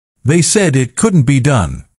They said it couldn't be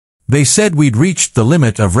done. They said we'd reached the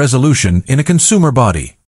limit of resolution in a consumer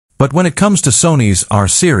body. But when it comes to Sony's R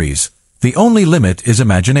series, the only limit is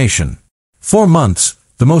imagination. For months,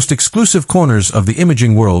 the most exclusive corners of the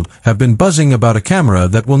imaging world have been buzzing about a camera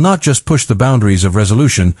that will not just push the boundaries of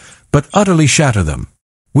resolution, but utterly shatter them.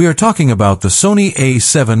 We are talking about the Sony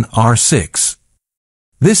A7R.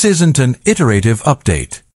 This isn't an iterative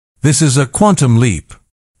update. This is a quantum leap.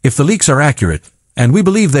 If the leaks are accurate, and we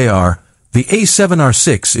believe they are, the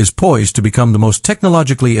A7R is poised to become the most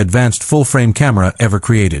technologically advanced full-frame camera ever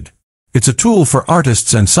created. It's a tool for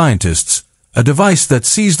artists and scientists, a device that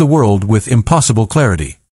sees the world with impossible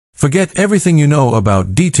clarity. Forget everything you know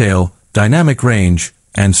about detail, dynamic range,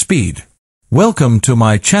 and speed. Welcome to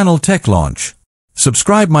my channel Tech Launch.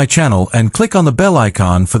 Subscribe my channel and click on the bell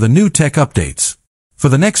icon for the new tech updates. For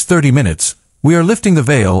the next 30 minutes, we are lifting the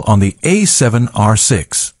veil on the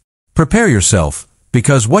A7R. Prepare yourself,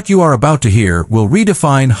 because what you are about to hear will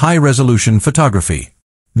redefine high-resolution photography.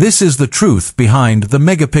 This is the truth behind the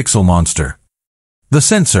megapixel monster. The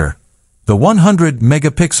sensor. The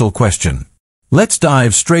 100-megapixel question. Let's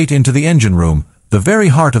dive straight into the engine room, the very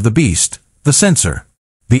heart of the beast, the sensor.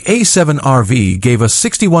 The A7RV gave us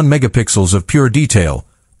 61 megapixels of pure detail,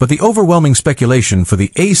 but the overwhelming speculation for the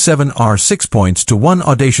A7R points to one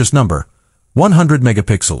audacious number, 100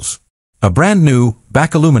 megapixels. A brand new,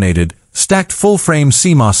 back-illuminated, stacked full-frame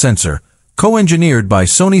CMOS sensor, co-engineered by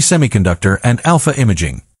Sony Semiconductor and Alpha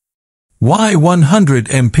Imaging. Why 100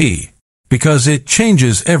 MP? Because it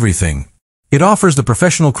changes everything. It offers the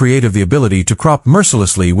professional creative the ability to crop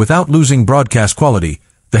mercilessly without losing broadcast quality,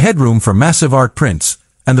 the headroom for massive art prints,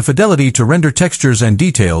 and the fidelity to render textures and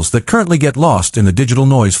details that currently get lost in the digital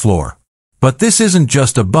noise floor. But this isn't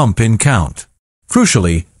just a bump in count.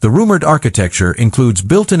 Crucially, the rumored architecture includes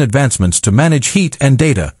built-in advancements to manage heat and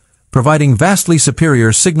data, providing vastly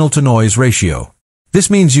superior signal-to-noise ratio. This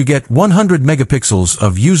means you get 100 megapixels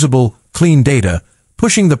of usable, clean data,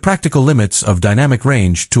 pushing the practical limits of dynamic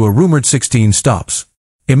range to a rumored 16 stops.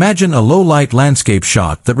 Imagine a low-light landscape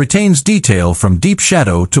shot that retains detail from deep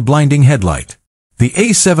shadow to blinding headlight. The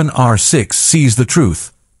A7R sees the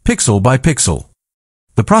truth, pixel by pixel.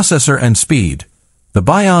 The processor and speed. The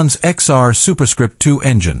Bionz XR Superscript 2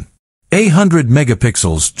 engine. 100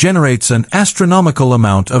 megapixels generates an astronomical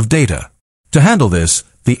amount of data. To handle this,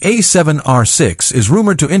 the A7R is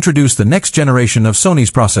rumored to introduce the next generation of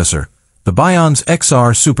Sony's processor, the Bionz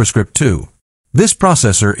XR Superscript 2. This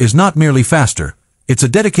processor is not merely faster, it's a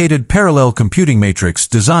dedicated parallel computing matrix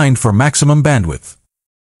designed for maximum bandwidth.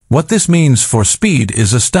 What this means for speed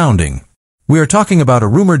is astounding. We are talking about a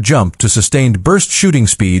rumored jump to sustained burst shooting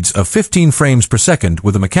speeds of 15 frames per second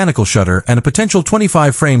with a mechanical shutter and a potential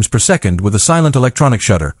 25 frames per second with a silent electronic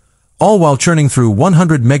shutter, all while churning through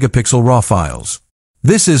 100 megapixel RAW files.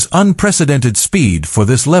 This is unprecedented speed for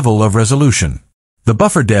this level of resolution. The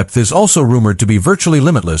buffer depth is also rumored to be virtually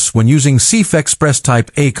limitless when using CF Express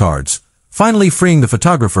Type A cards, finally freeing the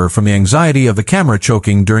photographer from the anxiety of the camera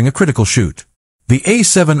choking during a critical shoot. The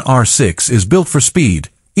A7R is built for speed,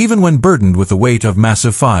 even when burdened with the weight of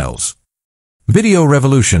massive files. Video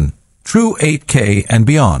revolution, true 8K and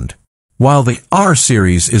beyond. While the R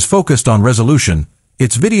series is focused on resolution,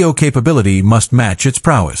 its video capability must match its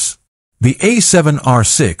prowess. The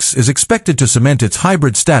A7R is expected to cement its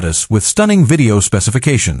hybrid status with stunning video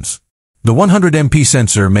specifications. The 100 MP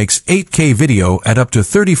sensor makes 8K video at up to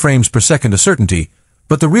 30 frames per second a certainty,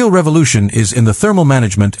 but the real revolution is in the thermal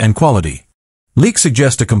management and quality. Leaks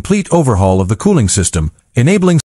suggest a complete overhaul of the cooling system, enabling